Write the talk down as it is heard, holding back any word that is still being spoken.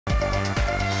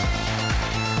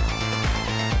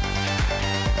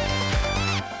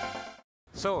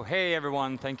So, hey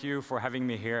everyone, thank you for having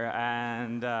me here.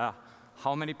 And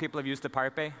how many people have used the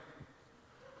Pirate Bay?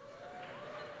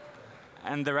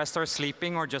 And the rest are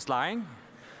sleeping or just lying?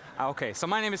 OK, so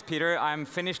my name is Peter. I'm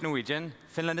Finnish Norwegian.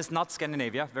 Finland is not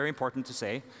Scandinavia, very important to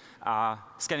say.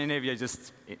 Scandinavia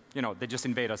just, they just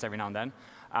invade us every now and then.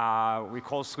 We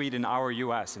call Sweden our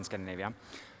US in Scandinavia.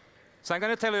 So I'm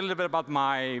going to tell you a little bit about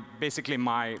basically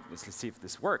my, let's see if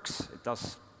this works. It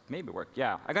does maybe work,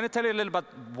 yeah. I'm going to tell you a little about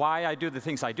why I do the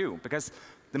things I do, because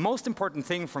the most important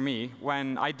thing for me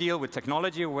when I deal with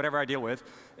technology or whatever I deal with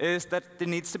is that there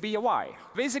needs to be a why.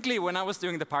 Basically, when I was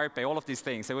doing the Pirate Bay, all of these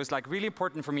things, it was like really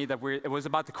important for me that it was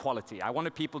about the quality. I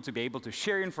wanted people to be able to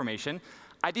share information.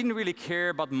 I didn't really care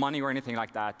about money or anything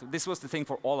like that. This was the thing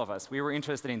for all of us. We were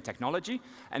interested in technology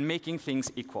and making things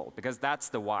equal, because that's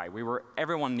the why.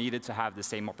 Everyone needed to have the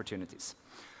same opportunities.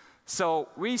 So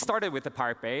we started with the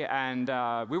Pirate Bay, and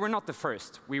we were not the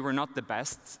first. We were not the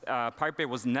best. Pirate Bay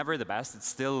was never the best. It's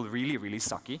still really, really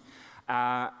sucky.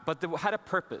 But it had a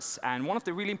purpose. And one of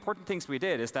the really important things we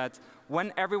did is that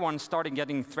when everyone started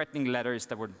getting threatening letters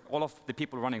that were all of the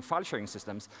people running file sharing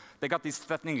systems, they got these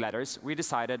threatening letters, we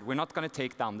decided we're not going to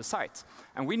take down the site.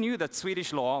 And we knew that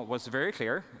Swedish law was very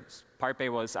clear. Pirate Bay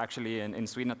was actually in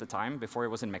Sweden at the time, before it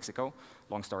was in Mexico.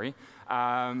 Long story.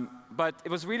 But it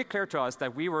was really clear to us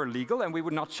that we were legal and we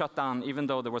would not shut down, even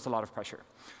though there was a lot of pressure.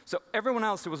 So everyone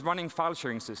else who was running file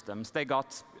sharing systems, they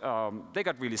got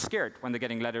really scared when they're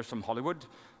getting letters from Hollywood.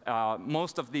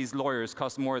 Most of these lawyers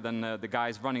cost more than the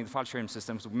guys running the file sharing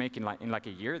systems would make in like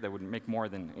a year. They would make more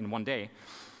than in one day.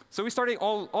 So we started,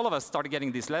 all of us started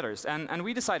getting these letters, and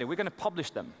we decided we're going to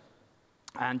publish them.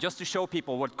 And just to show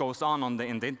people what goes on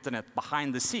in the internet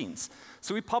behind the scenes.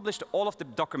 So we published all of the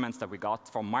documents that we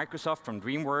got from Microsoft, from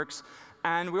DreamWorks,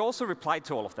 and we also replied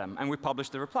to all of them, and we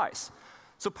published the replies.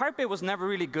 So Pirate Bay was never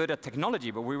really good at technology,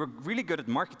 but we were really good at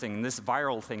marketing, this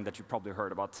viral thing that you probably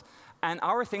heard about. And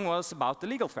our thing was about the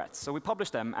legal threats. So we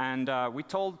published them, and we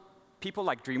told people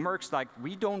like DreamWorks, like,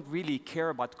 we don't really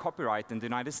care about copyright in the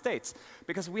United States,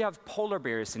 because we have polar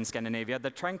bears in Scandinavia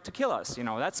that are trying to kill us.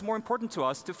 That's more important to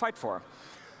us to fight for.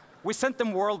 We sent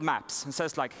them world maps and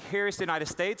says, like, here's the United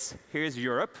States, here's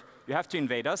Europe. You have to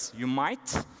invade us. You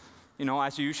might,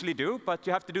 as you usually do, but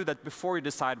you have to do that before you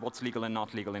decide what's legal and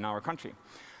not legal in our country.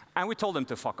 And we told them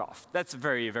to fuck off. That's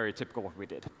very, very typical what we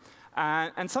did.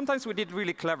 And sometimes we did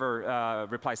really clever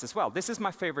replies as well. This is my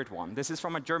favorite one. This is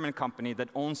from a German company that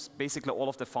owns basically all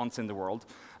of the fonts in the world,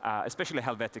 especially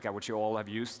Helvetica, which you all have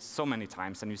used so many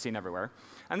times and you've seen everywhere.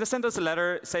 And they sent us a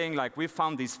letter saying, like, we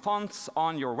found these fonts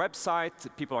on your website.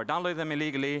 People are downloading them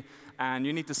illegally. And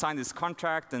you need to sign this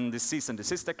contract and this cease and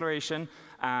desist declaration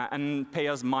and pay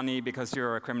us money because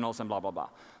you're criminals and blah, blah, blah.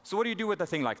 So what do you do with a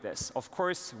thing like this? Of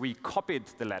course, we copied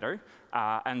the letter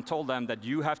and told them that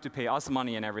you have to pay us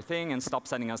money and everything and stop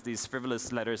sending us these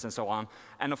frivolous letters and so on.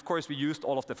 And of course, we used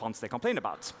all of the fonts they complained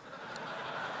about.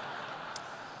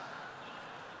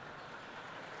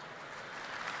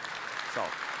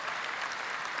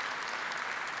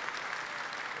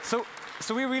 So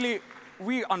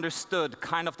we understood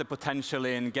kind of the potential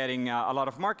in getting a lot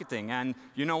of marketing. And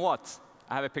you know what?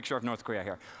 I have a picture of North Korea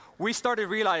here. We started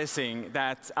realizing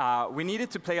that we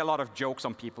needed to play a lot of jokes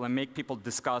on people and make people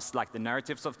discuss like the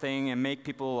narratives of things and make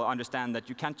people understand that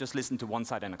you can't just listen to one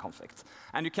side in a conflict.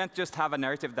 And you can't just have a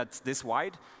narrative that's this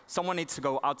wide. Someone needs to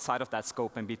go outside of that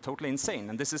scope and be totally insane.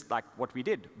 And this is like what we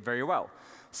did very well.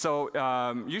 So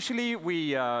usually we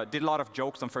did a lot of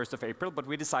jokes on 1st of April, but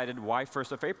we decided, why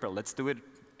 1st of April? Let's do it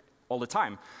all the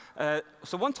time.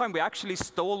 So one time we actually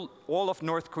stole all of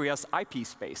North Korea's IP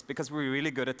space because we were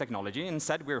really good at technology and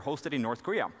said we were hosted in North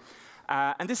Korea.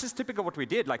 And this is typical what we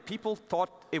did. Like, people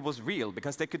thought it was real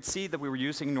because they could see that we were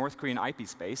using North Korean IP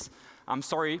space. I'm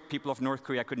sorry, people of North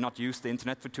Korea could not use the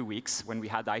internet for 2 weeks when we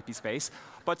had the IP space.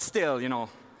 But still,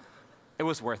 it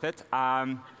was worth it.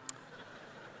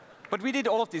 But we did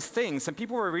all of these things, and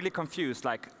people were really confused.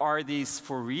 Like, are these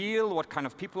for real? What kind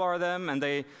of people are them? And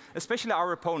they, especially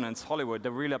our opponents, Hollywood, they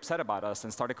were really upset about us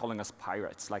and started calling us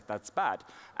pirates. Like, that's bad.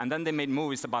 And then they made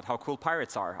movies about how cool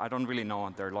pirates are. I don't really know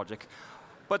their logic.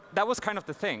 But that was kind of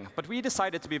the thing. But we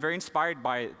decided to be very inspired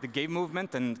by the gay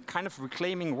movement and kind of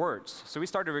reclaiming words. So we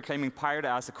started reclaiming pirate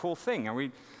as a cool thing. And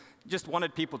we just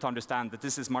wanted people to understand that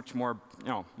this is much more,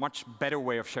 much better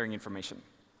way of sharing information.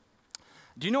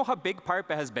 Do you know how big Pirate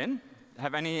Bay has been?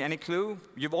 Have any clue?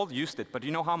 You've all used it, but do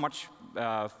you know how much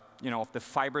of the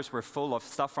fibers were full of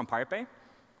stuff from Pirate Bay?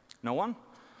 No one?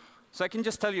 So I can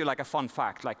just tell you like a fun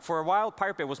fact. Like, for a while,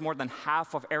 Pirate Bay was more than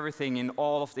half of everything in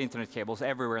all of the internet cables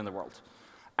everywhere in the world.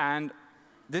 And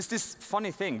there's this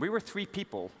funny thing. We were 3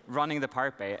 people running the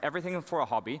Pirate Bay, everything for a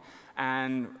hobby,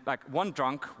 and like 1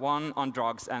 drunk, 1 on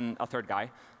drugs, and a 3rd guy.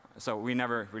 So we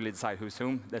never really decide who's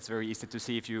whom. That's very easy to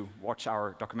see if you watch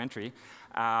our documentary.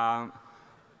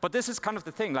 But this is kind of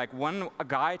the thing. Like when a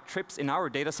guy trips in our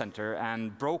data center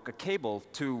and broke a cable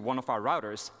to one of our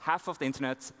routers, half of the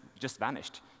internet just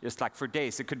vanished. Just like for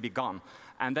days, it could be gone.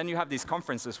 And then you have these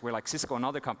conferences where like Cisco and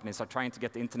other companies are trying to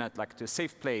get the internet like to a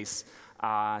safe place,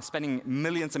 spending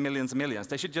millions and millions and millions.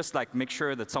 They should just like make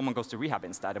sure that someone goes to rehab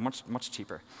instead, and much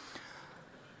cheaper.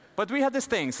 But we had this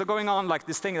thing, so going on like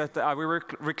this thing that we were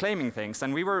reclaiming things,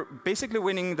 and we were basically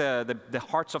winning the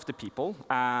hearts of the people.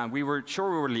 We were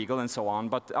sure we were legal and so on,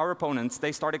 but our opponents,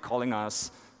 they started calling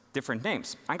us different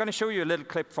names. I'm going to show you a little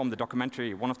clip from the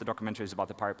documentary, one of the documentaries about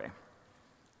the Pirate Bay.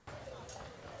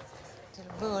 Till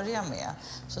att börja med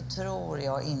så tror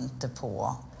jag inte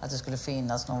på att det skulle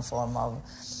finnas någon form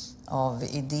av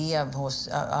idé hos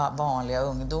vanliga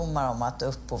ungdomar om att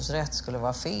upphovsrätt skulle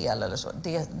vara fel eller så.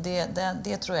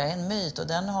 Det tror jag är en myt, och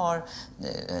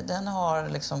den har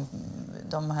liksom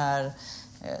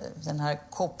den här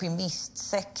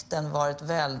kopimistsekten varit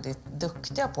väldigt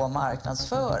duktiga på att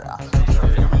marknadsföra.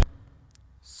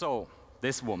 So,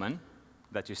 this woman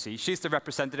that you see, she's the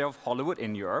representative of Hollywood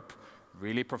in Europe,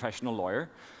 really professional lawyer.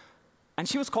 And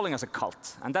she was calling us a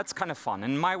cult, and that's kind of fun.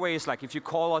 And my way is like, if you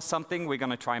call us something, we're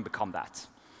going to try and become that.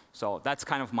 So that's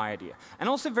kind of my idea. And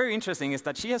also very interesting is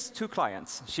that she has 2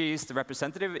 clients. She's the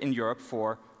representative in Europe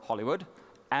for Hollywood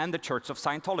and the Church of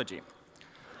Scientology.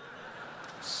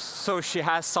 So she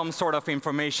has some sort of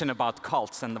information about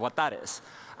cults and what that is.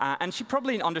 And she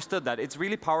probably understood that it's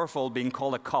really powerful being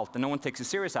called a cult, and no one takes you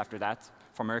serious after that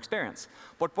from her experience.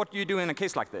 But what do you do in a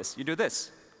case like this? You do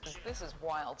this. This is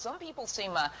wild. Some people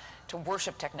seem to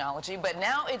worship technology, but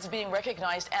now it's being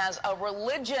recognized as a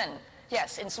religion.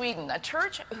 Yes, in Sweden, a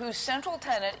church whose central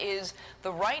tenet is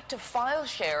the right to file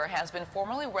share has been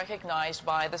formally recognized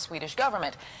by the Swedish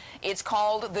government. It's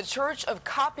called the Church of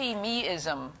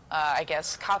Copymeism, I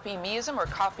guess, Copymeism or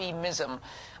Copymism.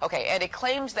 Okay, and it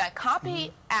claims that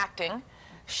copy acting,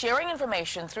 sharing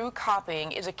information through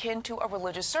copying, is akin to a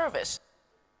religious service.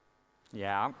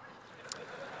 Yeah.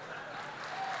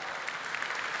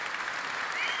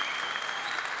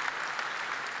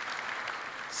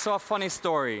 So a funny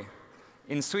story.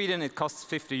 In Sweden, it costs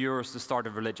 50 euros to start a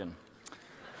religion.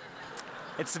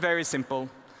 It's very simple.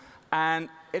 And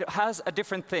it has a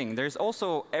different thing. There's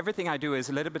also, everything I do is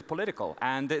a little bit political.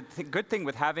 And the good thing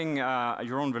with having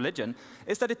your own religion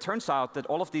is that it turns out that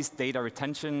all of these data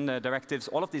retention directives,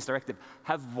 all of these directives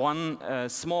have one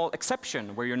small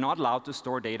exception where you're not allowed to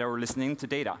store data or listening to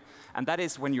data. And that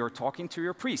is when you're talking to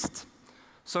your priest.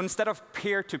 So instead of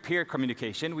peer-to-peer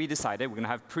communication, we decided we're going to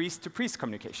have priest-to-priest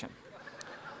communication.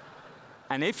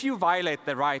 And if you violate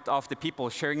the right of the people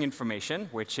sharing information,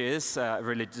 which is a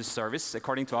religious service,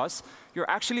 according to us, you're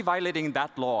actually violating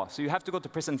that law. So you have to go to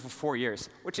prison for 4 years,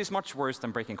 which is much worse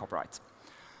than breaking copyright.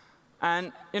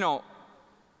 And, you know,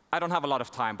 I don't have a lot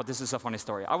of time, but this is a funny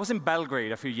story. I was in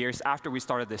Belgrade a few years after we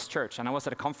started this church, and I was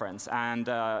at a conference. And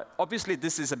obviously,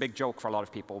 this is a big joke for a lot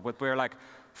of people, but we're like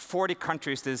 40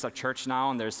 countries, this is a church now,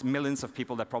 and there's millions of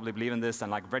people that probably believe in this,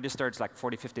 and like registered, it's like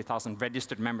 40, 50,000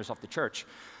 registered members of the church.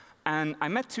 And I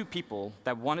met 2 people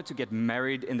that wanted to get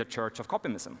married in the Church of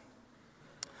Copymism.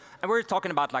 And we were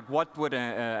talking about like what would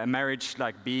a marriage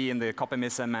like be in the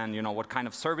Copymism, and you know what kind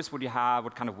of service would you have,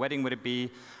 what kind of wedding would it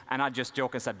be? And I just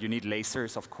joked and said, you need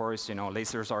lasers, of course, you know,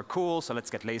 lasers are cool, so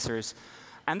let's get lasers.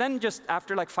 And then just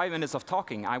after like 5 minutes of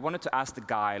talking, I wanted to ask the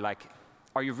guy, like,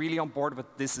 are you really on board with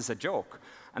this as a joke?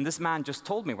 And this man just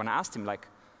told me when I asked him, like,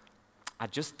 I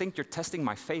just think you're testing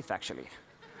my faith, actually.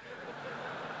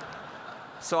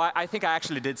 So I think I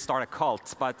actually did start a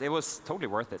cult, but it was totally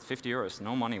worth it, 50 euros,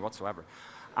 no money whatsoever.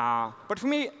 But for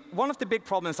me, one of the big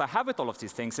problems I have with all of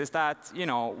these things is that, you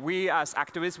know, we as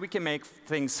activists, we can make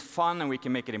things fun and we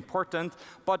can make it important,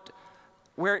 but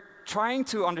we're trying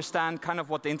to understand kind of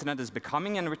what the internet is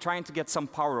becoming, and we're trying to get some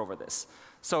power over this.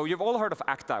 So you've all heard of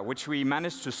ACTA, which we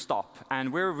managed to stop,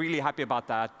 and we're really happy about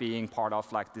that being part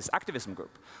of like this activism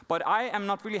group. But I am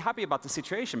not really happy about the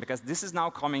situation, because this is now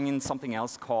coming in something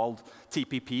else called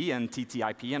TPP and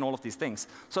TTIP and all of these things.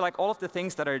 So like all of the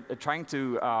things that are trying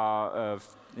to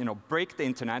you know, break the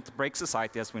internet, break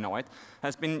society as we know it,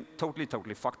 has been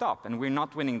totally fucked up, and we're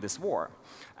not winning this war.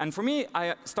 And for me,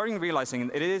 I started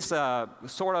realizing it is a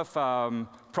sort of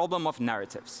problem of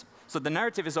narratives. So the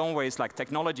narrative is always like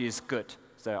technology is good.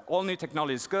 So all new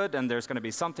technology is good, and there's going to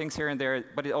be some things here and there,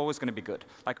 but it's always going to be good.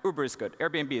 Like Uber is good,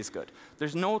 Airbnb is good.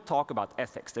 There's no talk about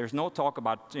ethics. There's no talk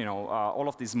about, you know, all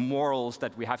of these morals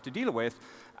that we have to deal with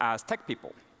as tech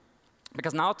people.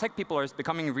 Because now tech people are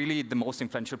becoming really the most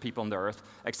influential people on the earth,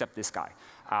 except this guy.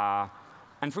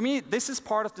 And for me, this is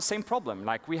part of the same problem.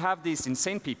 Like, we have these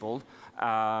insane people,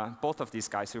 both of these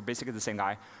guys, who are basically the same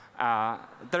guy,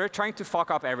 that are trying to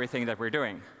fuck up everything that we're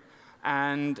doing.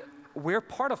 And we're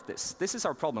part of this. This is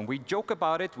our problem. We joke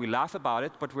about it, we laugh about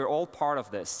it, but we're all part of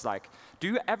this. Like, do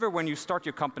you ever, when you start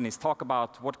your companies, talk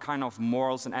about what kind of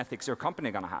morals and ethics your company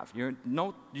is going to have? You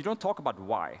don't talk about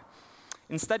why.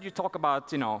 Instead, you talk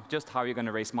about, just how you're going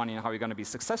to raise money and how you're going to be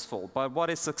successful. But what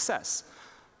is success?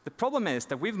 The problem is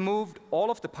that we've moved all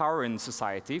of the power in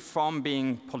society from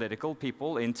being political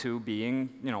people into being,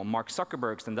 Mark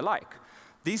Zuckerbergs and the like.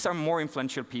 These are more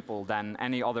influential people than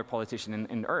any other politician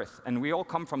in Earth. And we all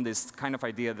come from this kind of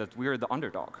idea that we're the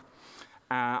underdog.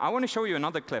 I want to show you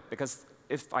another clip, because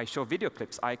if I show video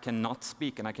clips, I cannot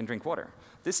speak and I can drink water.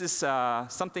 This is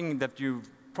something that you've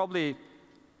probably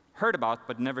heard about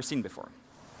but never seen before.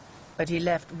 But he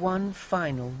left one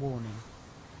final warning.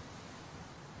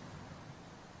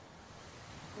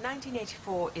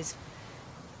 1984 is,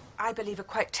 I believe, a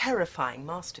quite terrifying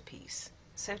masterpiece.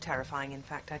 So terrifying, in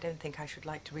fact, I don't think I should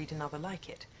like to read another like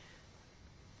it.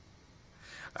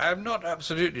 I'm not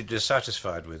absolutely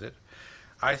dissatisfied with it.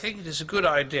 I think it is a good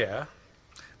idea,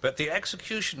 but the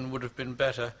execution would have been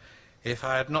better if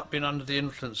I had not been under the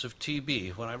influence of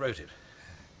TB when I wrote it.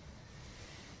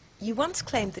 You once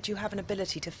claimed that you have an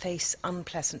ability to face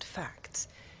unpleasant facts.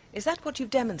 Is that what you've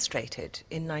demonstrated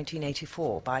in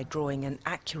 1984 by drawing an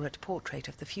accurate portrait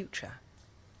of the future?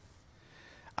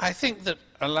 I think that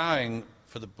allowing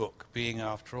for the book being,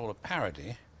 after all, a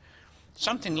parody,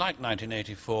 something like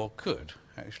 1984 could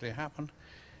actually happen.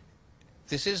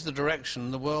 This is the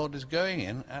direction the world is going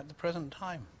in at the present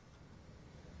time.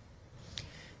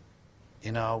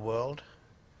 In our world,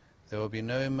 there will be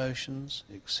no emotions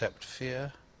except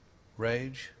fear,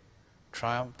 rage,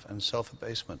 triumph, and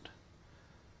self-abasement.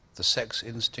 The sex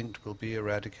instinct will be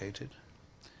eradicated.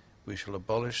 We shall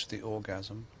abolish the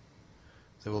orgasm.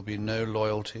 There will be no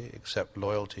loyalty except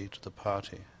loyalty to the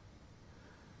party.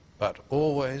 But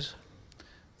always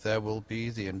there will be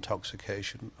the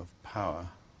intoxication of power.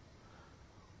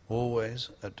 Always,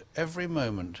 at every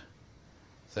moment,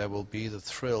 there will be the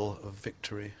thrill of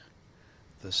victory,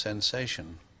 the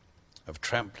sensation of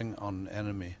trampling on an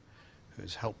enemy who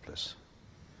is helpless.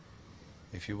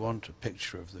 If you want a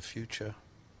picture of the future,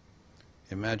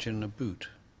 imagine a boot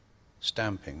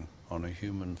stamping on a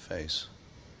human face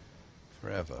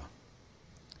forever.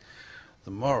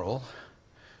 The moral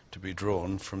to be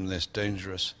drawn from this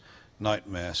dangerous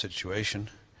nightmare situation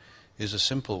is a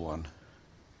simple one.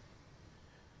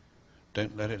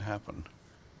 Don't let it happen.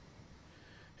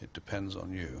 It depends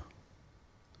on you.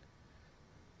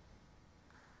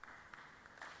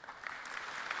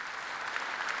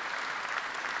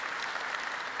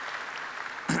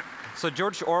 So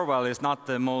George Orwell is not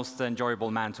the most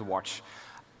enjoyable man to watch.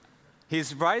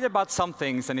 He's right about some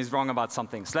things and he's wrong about some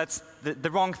things. The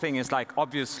wrong thing is, like,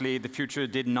 obviously the future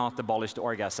did not abolish the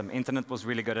orgasm. Internet was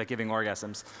really good at giving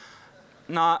orgasms.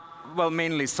 Well,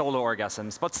 mainly solo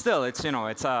orgasms, but still,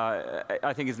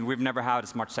 I think we've never had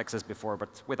as much sex as before,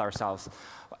 but with ourselves.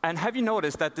 And have you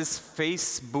noticed that this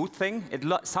face boot thing, it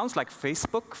sounds like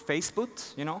Facebook, face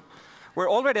boot, We're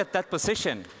already at that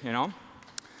position,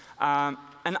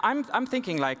 And I'm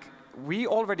thinking, like, we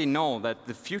already know that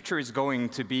the future is going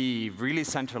to be really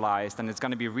centralized and it's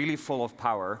going to be really full of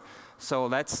power. So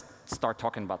let's start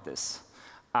talking about this.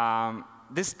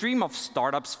 This dream of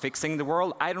startups fixing the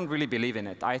world, I don't really believe in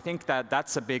it. I think that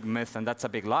that's a big myth and that's a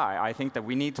big lie. I think that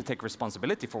we need to take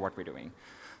responsibility for what we're doing.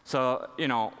 So,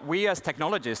 we as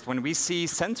technologists, when we see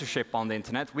censorship on the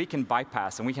internet, we can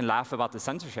bypass and we can laugh about the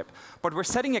censorship. But we're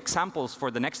setting examples for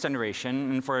the next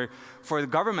generation and for the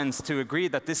governments to agree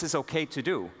that this is okay to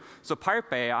do. So Pirate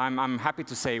Bay, I'm happy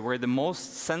to say, we're the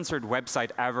most censored website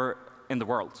ever in the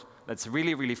world. That's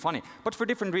really, really funny, but for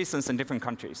different reasons in different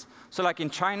countries. So like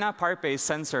in China, Pirate Bay is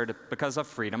censored because of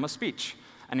freedom of speech.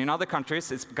 And in other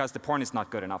countries, it's because the porn is not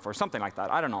good enough or something like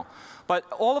that. I don't know. But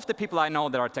all of the people I know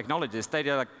that are technologists,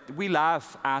 they're like, we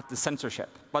laugh at the censorship.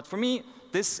 But for me,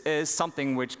 this is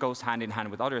something which goes hand in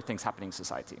hand with other things happening in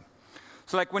society.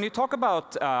 So like when you talk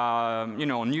about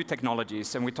new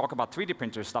technologies and we talk about 3D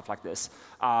printers, stuff like this,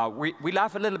 we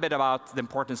laugh a little bit about the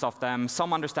importance of them.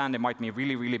 Some understand they might be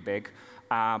really, really big.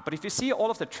 But if you see all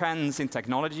of the trends in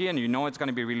technology and you know it's going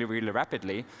to be really, really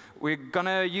rapidly, we're going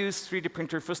to use 3D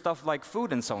printer for stuff like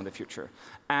food and so in the future.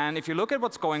 And if you look at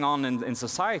what's going on in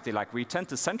society, like we tend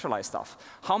to centralize stuff.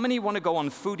 How many want to go on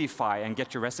Foodify and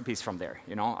get your recipes from there?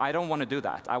 I don't want to do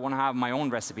that. I want to have my own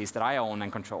recipes that I own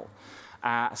and control.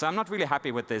 So I'm not really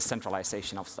happy with this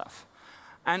centralization of stuff.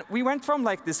 And we went from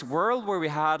like this world where we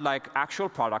had like actual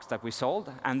products that we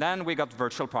sold, and then we got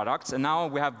virtual products, and now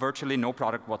we have virtually no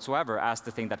product whatsoever as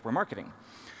the thing that we're marketing.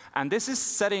 And this is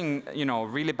setting,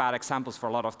 really bad examples for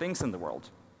a lot of things in the world.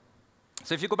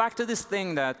 So if you go back to this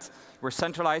thing that we're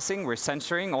centralizing, we're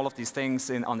censoring all of these things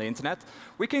on the internet,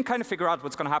 we can kind of figure out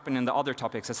what's going to happen in the other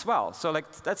topics as well. So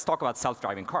let's talk about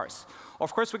self-driving cars.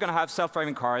 Of course, we're going to have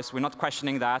self-driving cars. We're not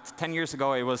questioning that. 10 years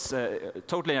ago, it was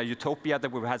totally a utopia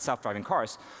that we had self-driving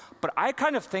cars. But I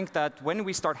kind of think that when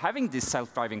we start having these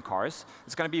self-driving cars,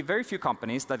 it's going to be very few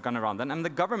companies that are going to run them, and the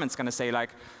government's going to say,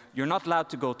 like, you're not allowed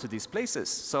to go to these places.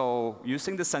 So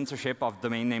using the censorship of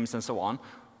domain names and so on,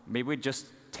 maybe we just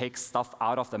take stuff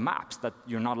out of the maps that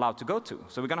you're not allowed to go to.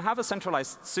 So we're going to have a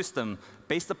centralized system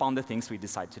based upon the things we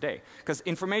decide today. Because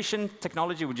information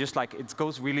technology would just it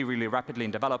goes really, really rapidly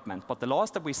in development. But the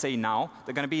laws that we say now,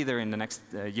 they're going to be there in the next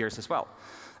years as well.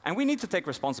 And we need to take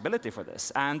responsibility for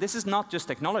this. And this is not just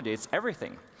technology, it's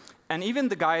everything. And even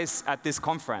the guys at this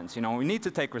conference, we need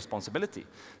to take responsibility.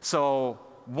 So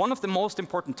one of the most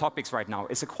important topics right now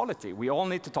is equality. We all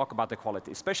need to talk about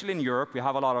equality, especially in Europe. We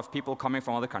have a lot of people coming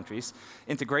from other countries.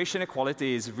 Integration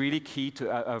equality is really key to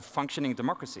a functioning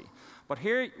democracy. But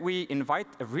here we invite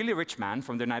a really rich man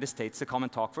from the United States to come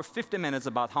and talk for 50 minutes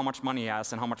about how much money he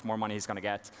has and how much more money he's going to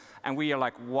get. And we are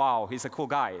like, wow, he's a cool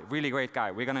guy, really great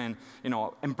guy. We're going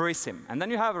to, embrace him. And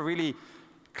then you have a really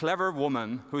clever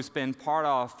woman who's been part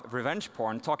of revenge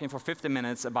porn talking for 50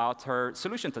 minutes about her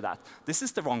solution to that. This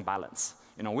is the wrong balance.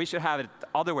 We should have it the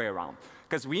other way around.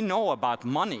 Because we know about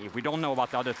money, we don't know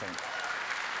about the other thing.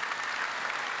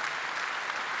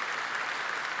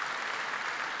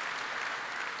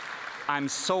 I'm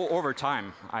so over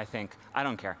time, I think. I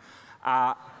don't care.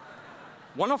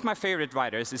 One of my favorite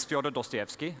writers is Fyodor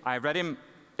Dostoevsky. I read him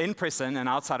in prison and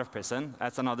outside of prison.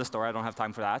 That's another story, I don't have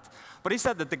time for that. But he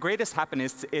said that the greatest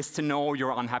happiness is to know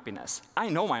your unhappiness. I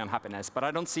know my unhappiness, but I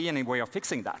don't see any way of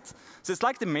fixing that. So it's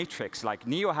like the Matrix, like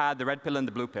Neo had the red pill and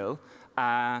the blue pill,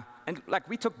 and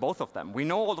we took both of them. We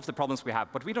know all of the problems we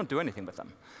have, but we don't do anything with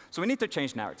them. So we need to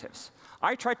change narratives.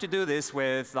 I tried to do this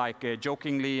with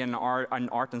jokingly and art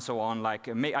and so on.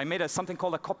 I made something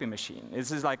called a copy machine.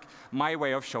 This is like my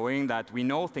way of showing that we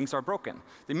know things are broken.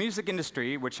 The music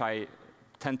industry, which I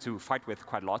tend to fight with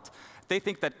quite a lot, they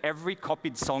think that every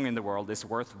copied song in the world is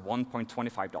worth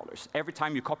 $1.25. Every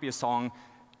time you copy a song,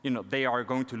 they are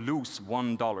going to lose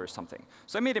 $1 or something.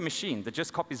 So I made a machine that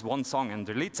just copies one song and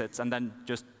deletes it, and then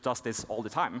just does this all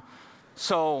the time.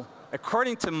 So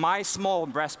according to my small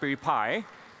Raspberry Pi,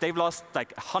 they've lost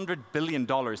like $100 billion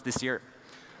this year.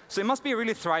 So it must be a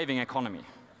really thriving economy.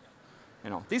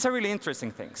 These are really interesting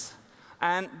things.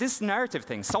 And this narrative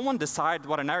thing, someone decide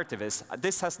what a narrative is.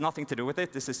 This has nothing to do with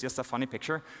it. This is just a funny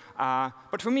picture.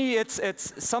 But for me,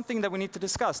 it's something that we need to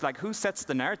discuss, like who sets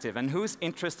the narrative and who's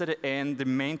interested in the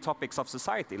main topics of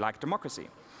society, like democracy.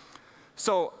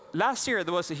 So last year,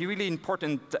 there was a really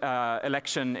important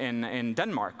election in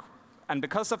Denmark. And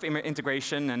because of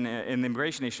integration and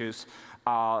immigration issues,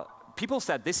 people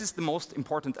said this is the most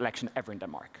important election ever in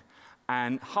Denmark.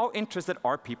 And how interested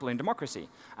are people in democracy?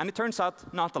 And it turns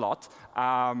out not a lot,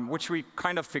 which we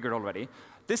kind of figured already.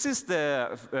 This is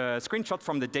the screenshot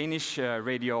from the Danish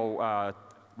radio,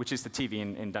 which is the TV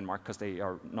in Denmark, because they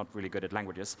are not really good at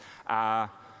languages.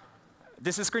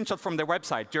 This is a screenshot from their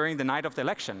website during the night of the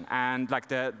election. And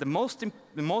the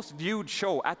most viewed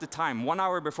show at the time, 1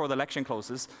 hour before the election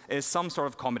closes, is some sort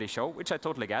of comedy show, which I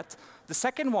totally get. The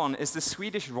second one is the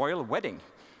Swedish royal wedding.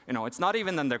 It's not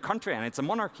even in their country, and it's a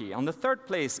monarchy. And the third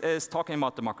place is talking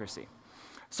about democracy.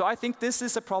 So I think this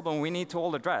is a problem we need to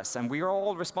all address, and we are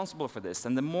all responsible for this.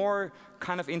 And the more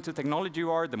kind of into technology you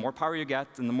are, the more power you get,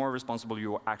 and the more responsible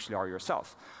you actually are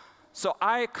yourself. So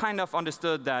I kind of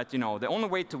understood that, the only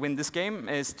way to win this game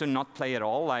is to not play at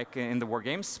all, like in the war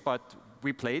games, but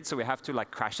we played, so we have to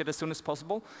crash it as soon as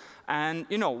possible. And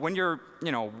when you're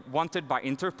wanted by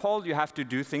Interpol, you have to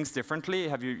do things differently.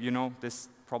 Have you this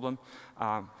problem?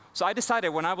 So I decided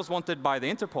when I was wanted by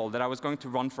the Interpol that I was going to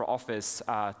run for office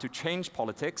to change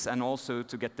politics and also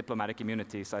to get diplomatic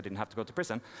immunity so I didn't have to go to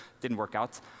prison. Didn't work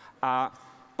out.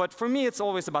 But for me, it's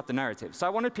always about the narrative. So I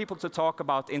wanted people to talk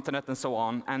about internet and so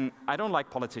on, and I don't like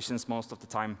politicians most of the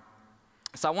time.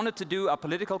 So I wanted to do a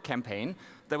political campaign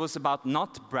that was about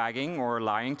not bragging or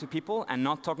lying to people and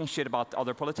not talking shit about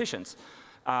other politicians.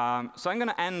 So I'm going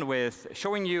to end with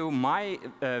showing you my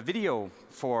video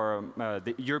for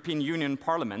the European Union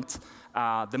Parliament,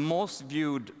 the most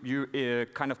viewed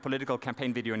kind of political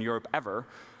campaign video in Europe ever.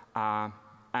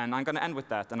 And I'm going to end with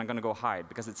that, and I'm going to go hide,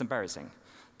 because it's embarrassing.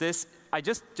 This,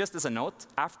 just as a note,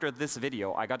 after this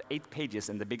video, I got 8 pages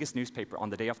in the biggest newspaper on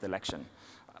the day of the election.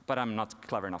 But I'm not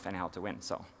clever enough anyhow to win,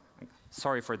 so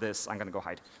sorry for this. I'm going to go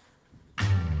hide.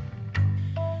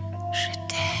 Shit.